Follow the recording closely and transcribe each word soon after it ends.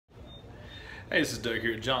Hey, this is Doug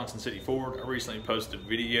here at Johnson City Ford. I recently posted a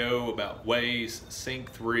video about Waze Sync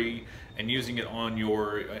 3 and using it on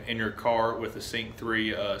in your car with the Sync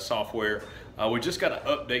 3 software. We just got an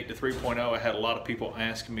update to 3.0. I had a lot of people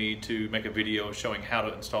ask me to make a video showing how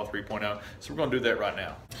to install 3.0, so we're going to do that right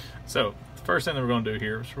now. So the first thing that we're going to do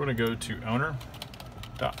here is we're going to go to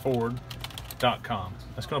owner.ford.com.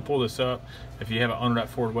 That's going to pull this up. If you have an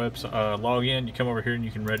owner.ford website login, you come over here and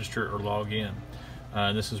you can register or log in.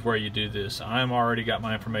 This is where you do this. I'm already got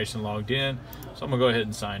my information logged in, so I'm gonna go ahead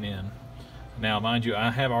and sign in. Now, mind you,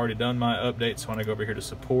 I have already done my updates, so when I go over here to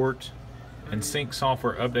support and sync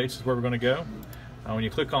software updates is where we're gonna go. When you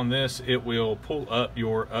click on this, it will pull up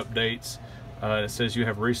your updates. It says you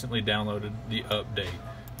have recently downloaded the update,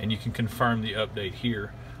 and you can confirm the update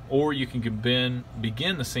here, or you can begin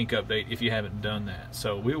the sync update if you haven't done that.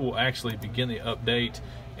 So we will actually begin the update,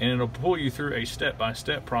 and it'll pull you through a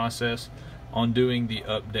step-by-step process on doing the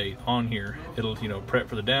update on here. It'll prep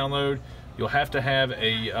for the download. You'll have to have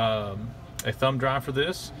a thumb drive for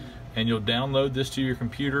this, and you'll download this to your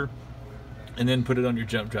computer and then put it on your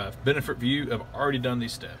jump drive. Benefit view, I've already done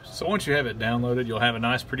these steps. So once you have it downloaded, you'll have a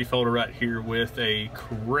nice pretty folder right here with a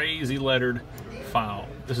crazy lettered file.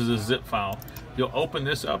 This is a zip file. You'll open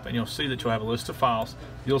this up and you'll see that you'll have a list of files.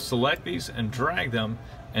 You'll select these and drag them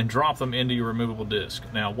and drop them into your removable disk.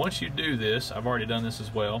 Now once you do this, I've already done this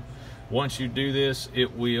as well. Once you do this,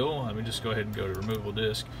 it will, let me just go ahead and go to removable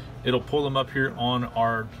disk. It'll pull them up here on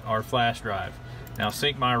our flash drive. Now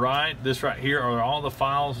sync my ride, this right here are all the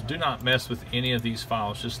files. Do not mess with any of these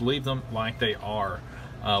files, just leave them like they are.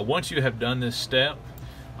 Once you have done this step,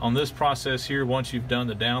 on this process here, once you've done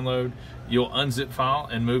the download, you'll unzip file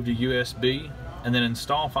and move to USB, and then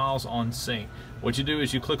install files on sync. What you do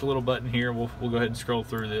is you click a little button here, we'll go ahead and scroll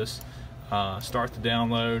through this. Start the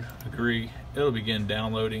download, agree. It'll begin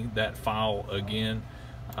downloading that file again.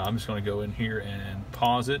 I'm just going to go in here and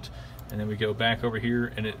pause it, and then we go back over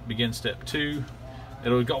here and it begins step 2.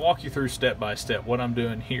 It'll walk you through step by step what I'm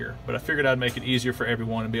doing here, but I figured I'd make it easier for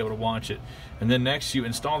everyone to be able to watch it. And then next you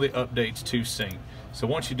install the updates to sync. So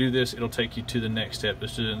once you do this, it'll take you to the next step,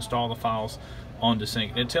 is to install the files onto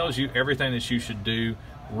sync. And it tells you everything that you should do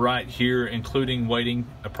right here, including waiting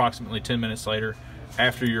approximately 10 minutes later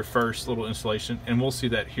after your first little installation, and we'll see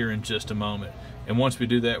that here in just a moment. And once we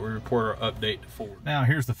do that, we report our update to Ford. Now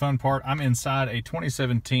here's the fun part. I'm inside a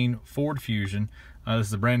 2017 Ford Fusion. This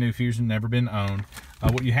is a brand new Fusion, never been owned.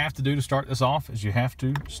 What you have to do to start this off is you have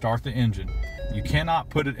to start the engine. You cannot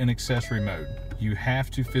put it in accessory mode. You have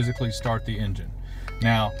to physically start the engine.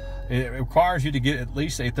 Now it requires you to get at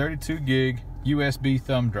least a 32 gig USB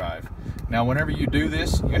thumb drive. Now whenever you do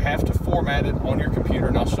this, you have to format it on your computer,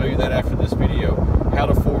 and I'll show you that after this video, how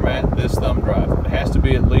to format this thumb drive. It has to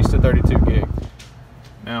be at least a 32 gig.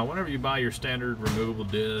 Now whenever you buy your standard removable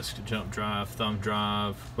disk, jump drive, thumb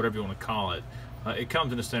drive, whatever you want to call it, it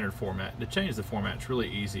comes in a standard format. To change the format, it's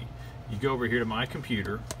really easy. You go over here to My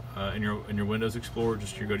Computer, in your Windows Explorer,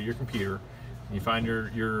 you go to your computer, and you find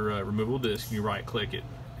your removable disk, and you right click it,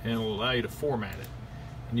 and it will allow you to format it.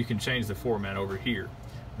 And you can change the format over here.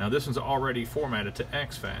 Now this one's already formatted to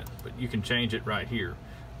exFAT, but you can change it right here.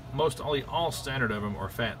 All standard of them are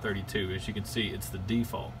FAT32. As you can see, it's the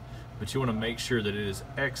default, but you want to make sure that it is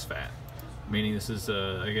exFAT, meaning this is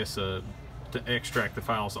to extract the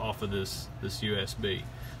files off of this USB.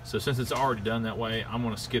 So since it's already done that way, I'm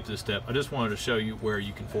going to skip this step. I just wanted to show you where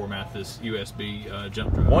you can format this USB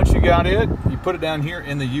jump drive. Once you got it, you put it down here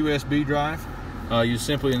in the USB drive. You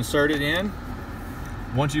simply insert it in.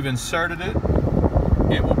 Once you've inserted it,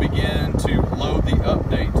 it will begin to load the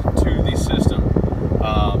update to the system,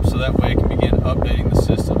 so that way it can begin updating the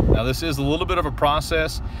system. Now this is a little bit of a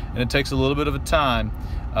process, and it takes a little bit of a time,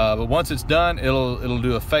 but once it's done, it'll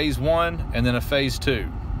do a phase 1 and then a phase 2.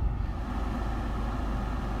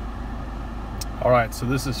 All right, so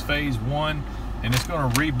this is phase 1, and it's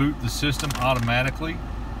going to reboot the system automatically.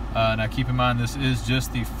 Now keep in mind, this is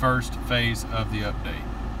just the first phase of the update.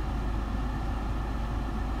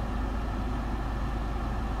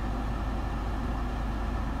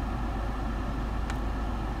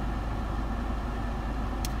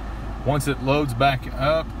 Once it loads back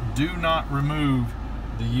up, do not remove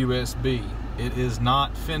the USB. It is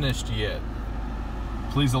not finished yet.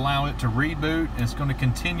 Please allow it to reboot, and it's going to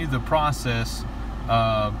continue the process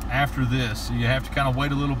after this. So you have to kind of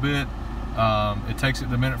wait a little bit. It takes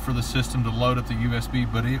it a minute for the system to load up the USB,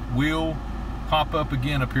 but it will pop up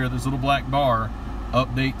again up here, this little black bar,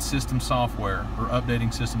 update system software, or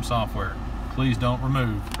updating system software. Please don't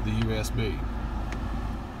remove the USB.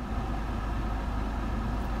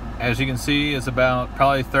 As you can see, it's about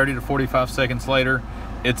probably 30 to 45 seconds later,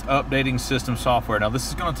 it's updating system software. Now this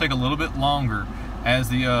is going to take a little bit longer. As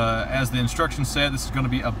the instructions said, this is going to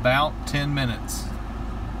be about 10 minutes.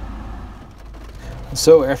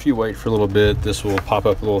 So after you wait for a little bit, this will pop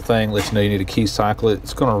up a little thing, let you know you need to key cycle it.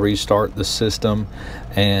 It's going to restart the system,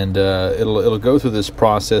 and it'll go through this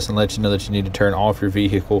process and let you know that you need to turn off your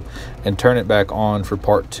vehicle and turn it back on for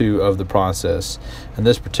part 2 of the process. In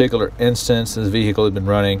this particular instance, this vehicle had been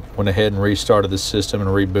running, went ahead and restarted the system and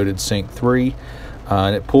rebooted Sync 3,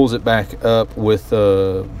 and it pulls it back up with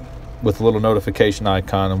a little notification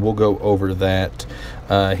icon, and we'll go over that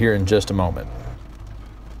here in just a moment.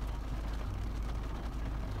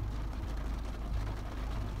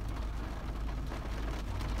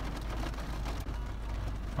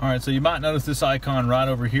 All right, so you might notice this icon right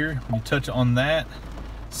over here. When you touch on that,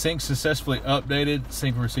 sync successfully updated,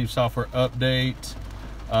 sync received software update,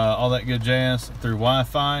 all that good jazz through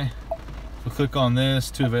Wi-Fi. We'll click on this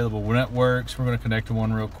to available networks. We're going to connect to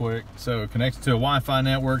one real quick. So connect to a Wi-Fi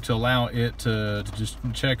network to allow it to just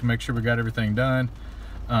check and make sure we got everything done.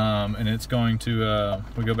 And it's going to,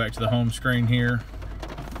 we go back to the home screen here.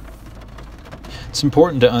 It's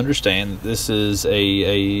important to understand that this is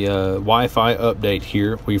a Wi-Fi update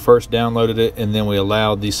here. We first downloaded it, and then we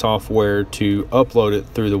allowed the software to upload it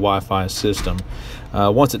through the Wi-Fi system.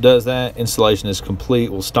 Once it does that, installation is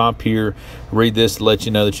complete. We'll stop here, read this to let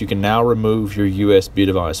you know that you can now remove your USB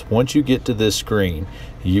device. Once you get to this screen,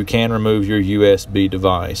 you can remove your USB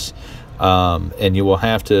device, and you will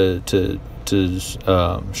have to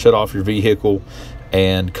shut off your vehicle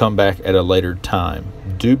and come back at a later time.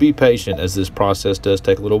 Do be patient, as this process does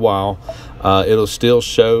take a little while. It'll still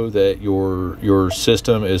show that your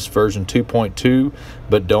system is version 2.2,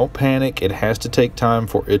 but don't panic. It has to take time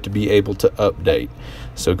for it to be able to update.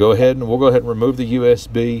 So we'll go ahead and remove the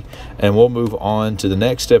USB, and we'll move on to the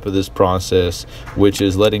next step of this process, which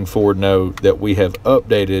is letting Ford know that we have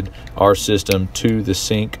updated our system to the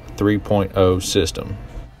Sync 3.0 system.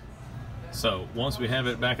 So once we have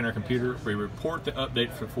it back in our computer, we report the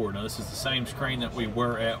update for Ford. Now this is the same screen that we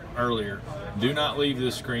were at earlier. Do not leave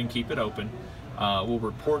this screen, keep it open. We'll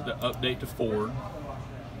report the update to Ford,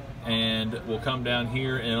 and we'll come down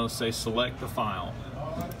here and it'll say select the file.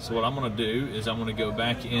 So what I'm going to do is I'm going to go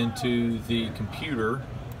back into the computer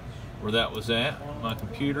where that was at, my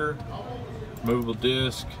computer, movable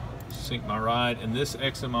disk, sync my ride, and this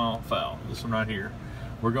XML file, this one right here.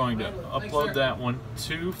 We're going to upload that one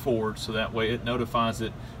to Ford, so that way it notifies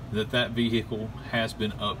it that that vehicle has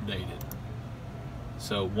been updated.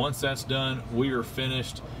 So once that's done, we are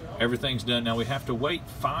finished. Everything's done. Now we have to wait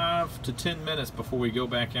 5 to 10 minutes before we go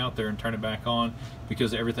back out there and turn it back on,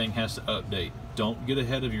 because everything has to update. Don't get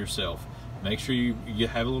ahead of yourself. Make sure you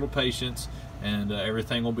have a little patience, and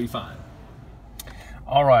everything will be fine.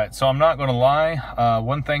 All right, so I'm not going to lie.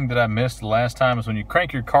 One thing that I missed the last time is when you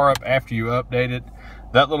crank your car up after you update it,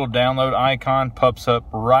 that little download icon pops up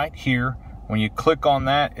right here. When you click on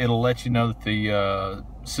that, it'll let you know that the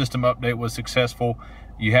system update was successful.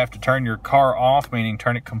 You have to turn your car off, meaning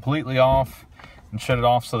turn it completely off and shut it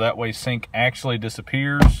off, so that way sync actually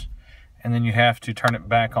disappears. And then you have to turn it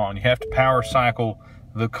back on. You have to power cycle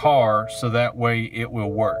the car so that way it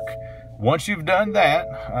will work. Once you've done that,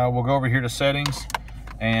 we'll go over here to settings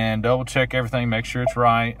and double check everything, make sure it's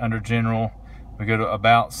right. Under general, we go to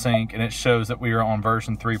about sync, and it shows that we are on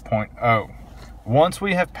version 3.0. Once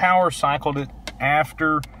we have power cycled it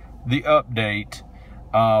after the update,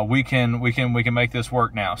 we can make this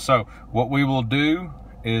work now. So what we will do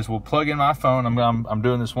is we'll plug in my phone. I'm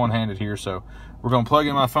doing this one-handed here, so we're going to plug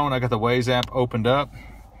in my phone. I got the Waze app opened up,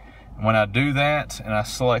 and when I do that and I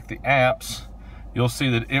select the apps, you'll see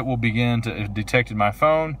that it will begin to detect my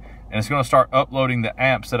phone, and it's going to start uploading the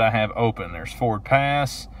apps that I have open. There's Ford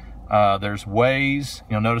Pass. There's Waze.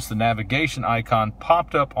 You'll notice the navigation icon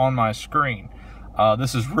popped up on my screen.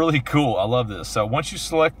 This is really cool. I love this. So once you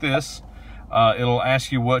select this, it'll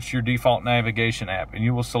ask you what's your default navigation app, and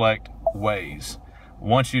you will select Waze.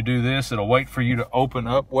 Once you do this, it'll wait for you to open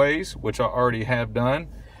up Waze, which I already have done,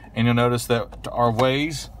 and you'll notice that our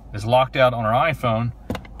Waze is locked out on our iPhone,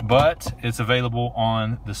 but it's available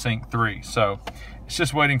on the Sync 3. So it's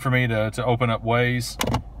just waiting for me to open up Waze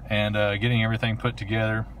and getting everything put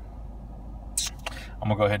together. I'm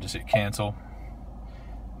gonna go ahead and just hit cancel.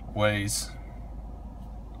 Waze.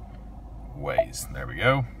 There we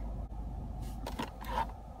go.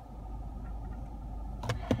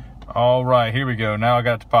 All right, here we go. Now I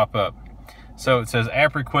got it to pop up. So it says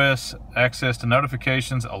app requests, access to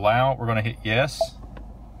notifications, allow. We're gonna hit yes.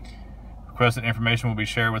 Requested information will be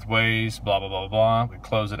shared with Waze, blah, blah, blah, blah. We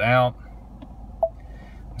close it out.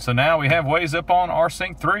 So now we have Waze up on our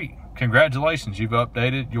Sync 3. Congratulations, you've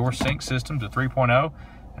updated your Sync system to 3.0.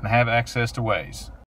 and have access to Waze.